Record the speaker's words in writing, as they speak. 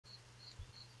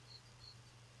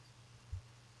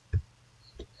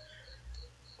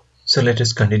So let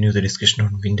us continue the discussion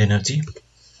on wind energy.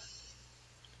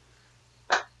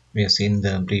 We have seen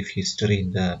the brief history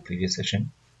in the previous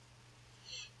session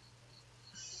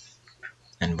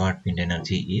and what wind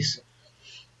energy is.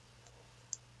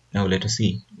 Now let us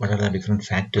see what are the different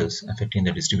factors affecting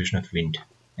the distribution of wind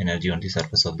energy on the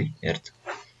surface of the earth.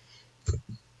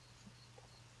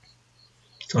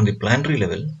 So on the planetary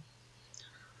level,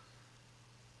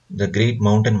 the great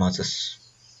mountain masses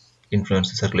influence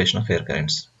the circulation of air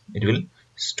currents. It will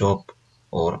stop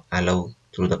or allow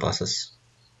through the passes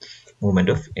movement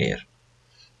of air.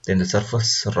 Then the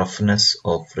surface roughness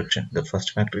of friction. The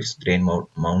first factor is great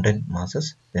mountain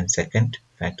masses. Then second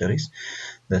factor is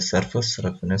the surface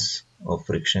roughness of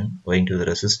friction owing to the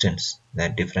resistance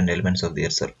that different elements of the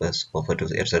earth's surface offer to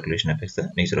the air circulation affects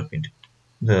the nature of wind.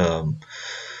 The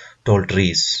tall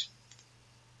trees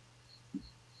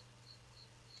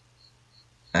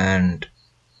and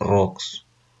rocks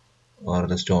or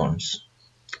the stones,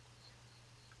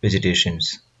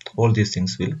 vegetations, all these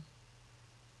things will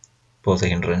pose a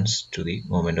hindrance to the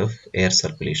movement of air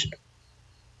circulation.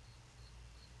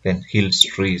 Then hills,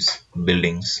 trees,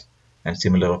 buildings and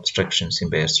similar obstructions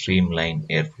impair streamline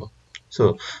airflow.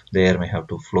 So the air may have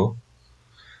to flow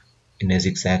in a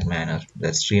zigzag manner.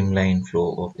 The streamline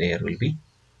flow of the air will be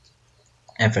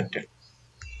affected.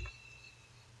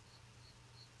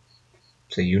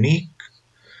 So unique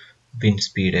wind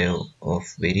speed of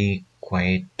very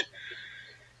quiet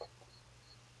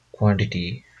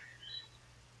quantity,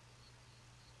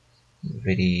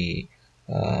 very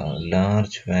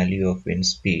large value of wind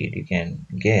speed you can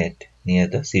get near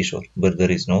the seashore, but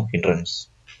there is no hindrance.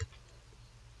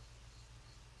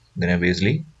 Then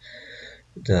obviously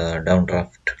the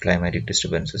downdraft, climatic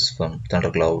disturbances from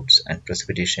thunderclouds and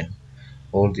precipitation,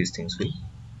 all these things will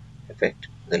affect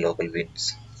the local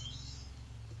winds.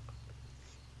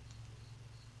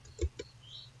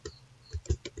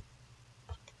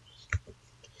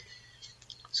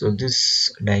 So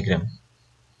this diagram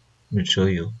will show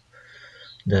you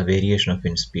the variation of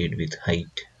wind speed with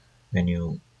height when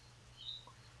you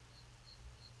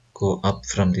go up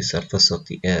from the surface of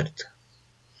the earth,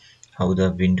 how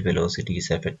the wind velocity is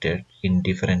affected in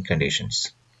different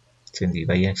conditions. So in the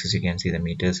y-axis you can see the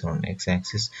meters, on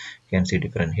x-axis you can see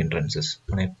different hindrances.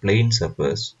 On a plane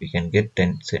surface we can get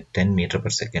 10 meter per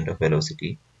second of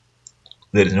velocity.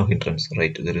 There is no hindrance,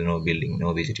 right? There is no building,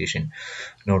 no vegetation,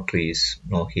 no trees,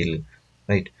 no hill,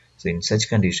 right? So in such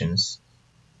conditions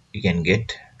you can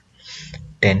get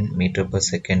 10 meter per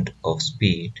second of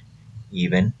speed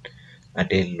even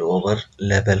at a lower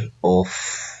level of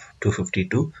 250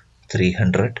 to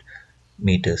 300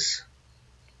 meters.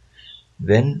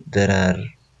 When there are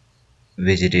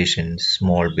vegetation,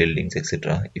 small buildings,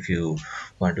 etc., if you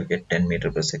want to get 10 meter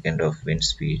per second of wind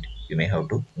speed, you may have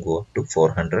to go up to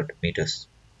 400 meters.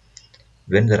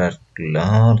 When there are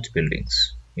large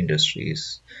buildings,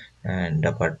 industries and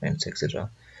apartments, etc.,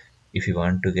 if you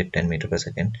want to get 10 meter per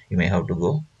second, you may have to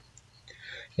go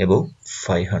above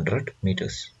 500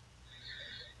 meters.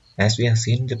 As we have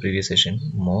seen in the previous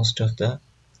session, most of the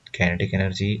kinetic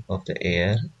energy of the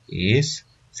air is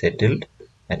settled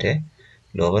at a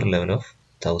lower level of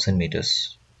 1000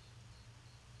 meters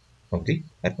of the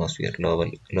atmosphere,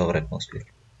 lower atmosphere.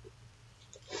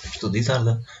 So these are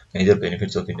the major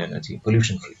benefits of wind energy.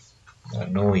 Pollution free. There are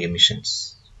no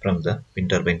emissions from the wind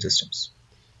turbine systems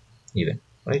even,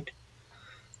 right?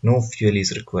 No fuel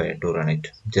is required to run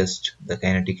it. Just the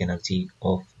kinetic energy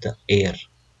of the air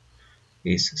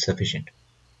is sufficient.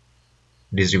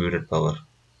 Distributed power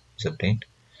is obtained.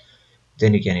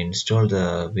 Then you can install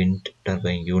the wind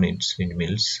turbine units,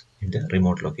 windmills in the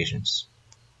remote locations.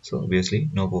 So obviously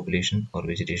no population or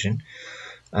vegetation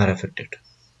are affected.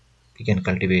 You can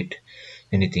cultivate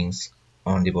many things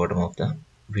on the bottom of the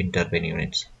wind turbine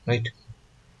units, right?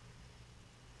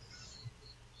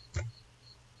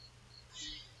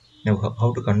 Now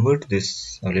how to convert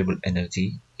this available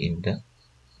energy in the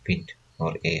wind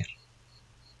or air?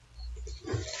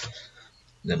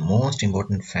 The most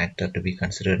important factor to be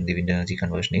considered in the wind energy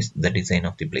conversion is the design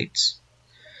of the blades.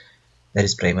 That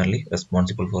is primarily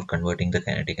responsible for converting the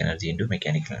kinetic energy into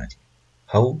mechanical energy.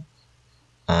 How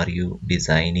are you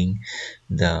designing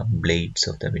the blades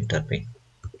of the wind turbine?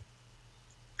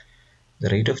 The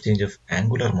rate of change of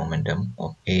angular momentum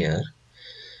of air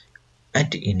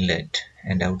at inlet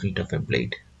and outlet of a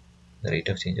blade. The rate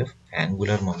of change of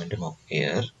angular momentum of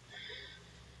air.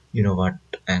 You know what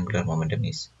angular momentum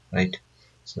is, right?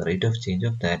 So the rate of change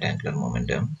of that angular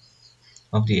momentum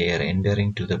of the air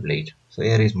entering to the blade. So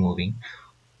air is moving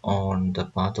on the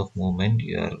path of movement.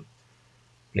 You are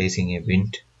placing a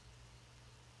wind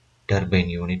turbine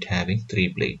unit having 3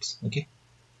 blades. Okay.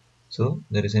 So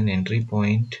there is an entry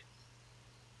point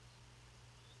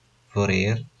for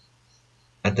air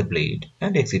at the blade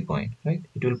and exit point, right?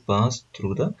 It will pass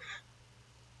through the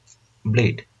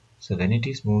blade. So when it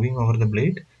is moving over the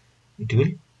blade, it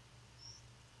will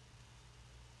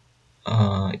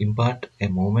impart a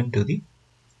moment to the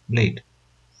blade,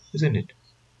 isn't it?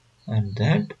 And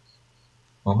that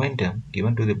momentum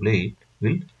given to the blade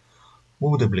will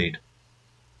move the blade,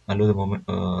 allow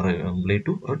the blade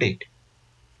to rotate.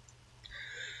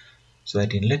 So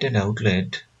at inlet and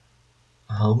outlet,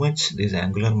 how much this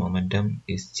angular momentum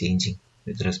is changing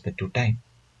with respect to time,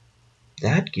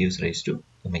 that gives rise to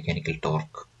the mechanical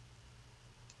torque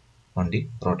on the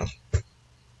rotor.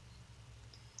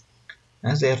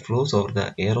 As air flows over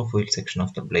the aerofoil section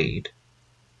of the blade,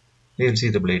 we will see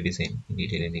the blade design in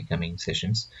detail in the coming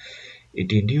sessions.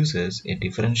 It induces a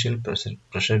differential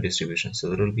pressure distribution. So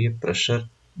there will be a pressure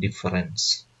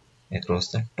difference across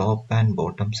the top and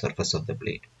bottom surface of the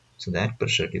blade. So that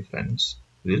pressure difference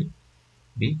will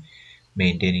be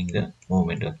maintaining the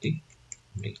movement of the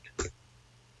blade.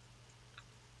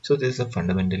 So this is a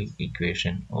fundamental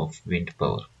equation of wind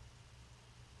power.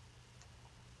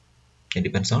 It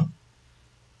depends on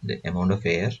the amount of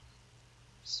air,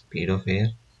 speed of air,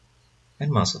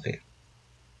 and mass of air.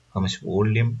 How much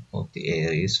volume of the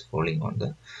air is falling on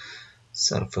the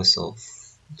surface of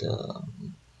the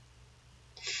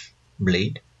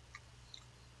blade,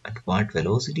 at what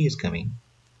velocity is coming,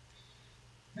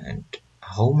 and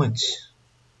how much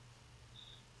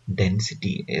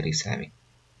density air is having.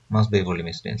 Mass by volume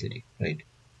is density, right?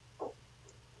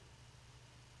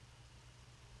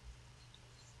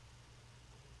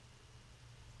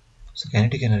 So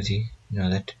kinetic energy, you know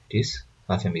that it is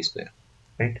half mv square,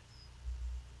 right?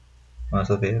 Mass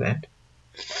of air and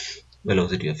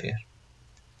velocity of air.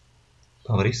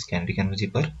 Power is kinetic energy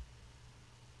per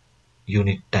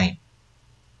unit time.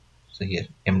 So here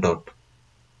m dot,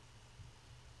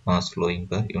 mass flowing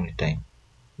per unit time.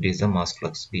 It is the mass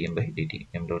flux dm by dt.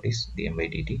 M dot is dm by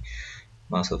dt,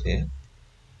 mass of air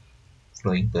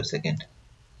flowing per second.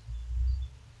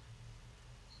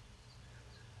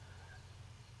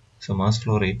 So mass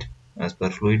flow rate, as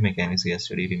per fluid mechanics we have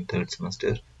studied in third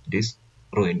semester, it is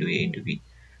rho into A into V,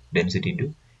 density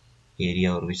into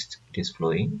area over which it is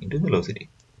flowing into velocity.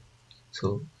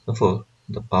 So therefore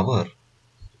the power,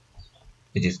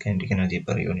 which is kinetic energy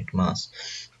per unit mass,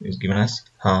 is given as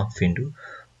half into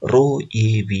rho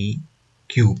AV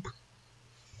cube.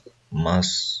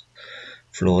 Mass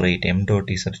flow rate m dot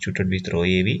is substituted with rho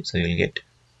AV, so you will get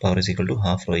power is equal to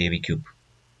half rho AV cube.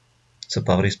 So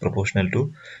power is proportional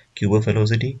to cube of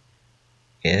velocity,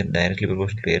 air directly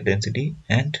proportional to air density,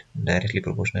 and directly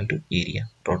proportional to area,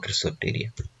 rotor swept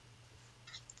area.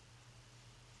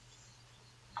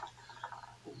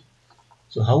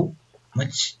 So how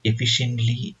much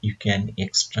efficiently you can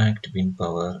extract wind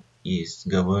power is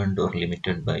governed or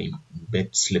limited by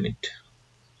Betz limit.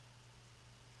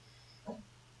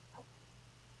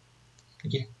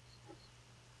 Okay,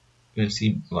 we'll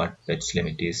see what Betz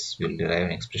limit is. We'll derive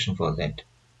an expression for that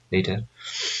later.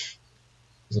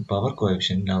 The power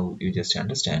coefficient, now you just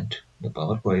understand, the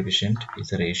power coefficient is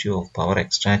the ratio of power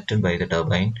extracted by the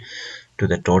turbine to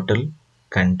the total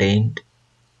contained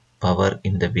power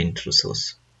in the wind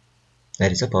resource.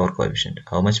 That is a power coefficient.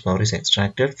 How much power is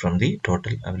extracted from the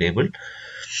total available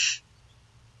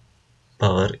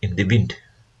power in the wind.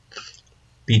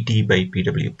 PT by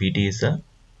PW. PT is the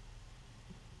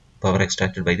power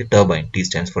extracted by the turbine. T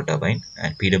stands for turbine,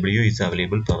 and PW is the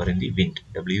available power in the wind.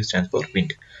 W stands for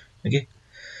wind. Okay.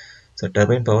 So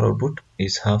turbine power output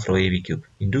is half rho AV cube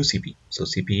into Cp. So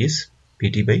Cp is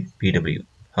Pt by Pw.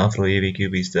 Half rho AV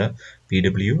cube is the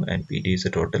Pw, and Pt is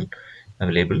the total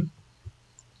available,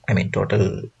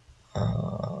 total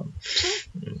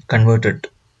converted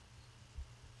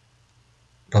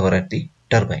power at the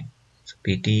turbine. So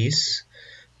Pt is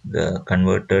the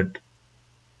converted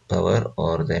power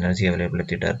or the energy available at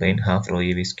the turbine. Half rho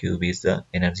AV cube is the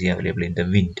energy available in the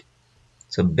wind.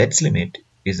 So Betz limit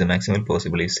is the maximal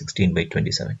possible is 16 by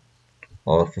 27,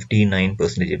 or 59%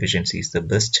 efficiency is the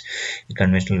best a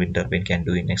conventional wind turbine can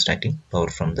do in extracting power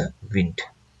from the wind.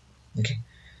 Okay,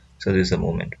 so this is a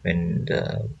moment when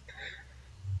the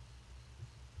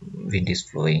wind is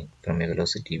flowing from a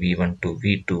velocity v1 to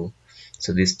v2.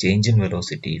 So this change in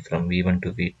velocity from v1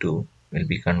 to v2 will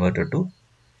be converted to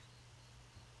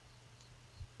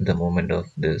the movement of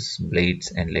these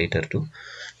blades and later to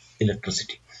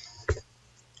electricity.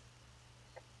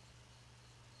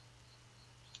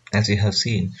 As we have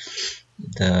seen,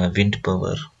 the wind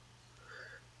power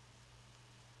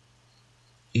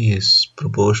is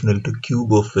proportional to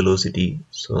cube of velocity.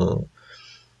 So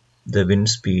the wind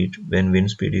speed when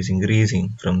wind speed is increasing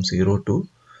from 0 to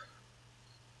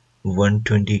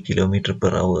 120 km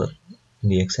per hour. In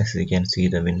the x-axis you can see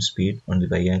the wind speed, on the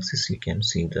y-axis you can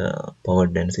see the power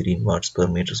density in watts per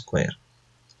meter square.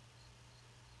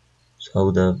 So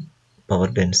how the power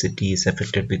density is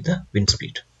affected with the wind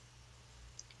speed.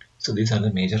 So these are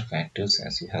the major factors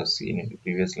as you have seen in the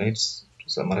previous slides. To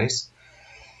summarize,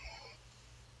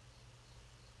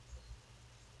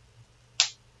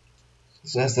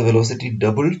 so as the velocity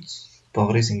doubles,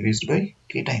 power is increased by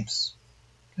k times,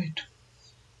 right?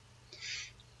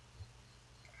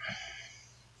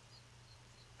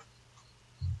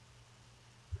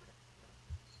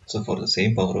 So for the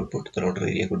same power output, the rotor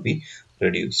area could be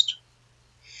reduced.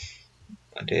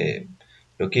 At a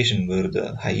location where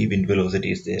the high wind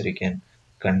velocity is there, you can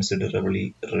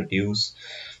considerably reduce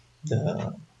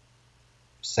the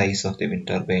size of the wind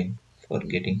turbine for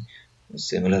getting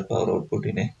similar power output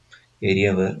in a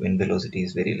area where wind velocity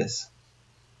is very less.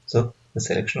 So the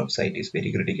selection of site is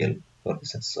very critical for the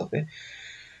success of a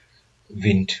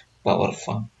wind power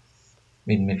farm,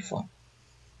 windmill farm.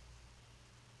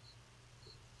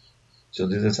 So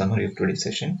this is a summary of today's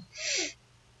session.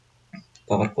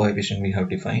 Power coefficient we have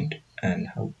defined, and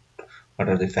what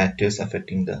are the factors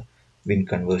affecting the wind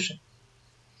conversion.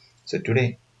 So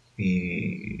today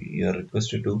you are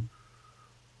requested to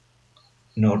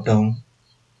note down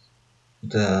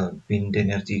the wind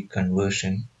energy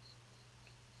conversion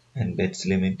and Betz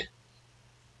limit,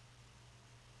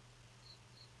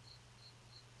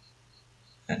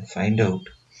 and find out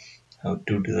how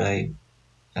to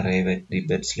arrive at the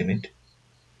Betz limit.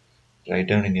 Write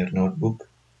down in your notebook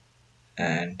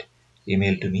and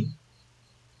email to me.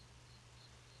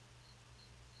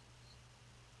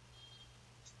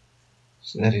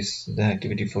 So that is the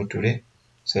activity for today.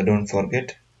 So don't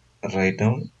forget, write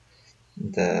down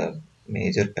the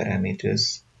major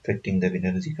parameters affecting the wind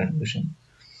energy conversion,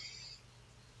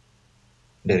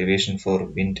 derivation for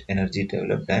wind energy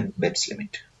developed, and Betz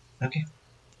limit. Okay.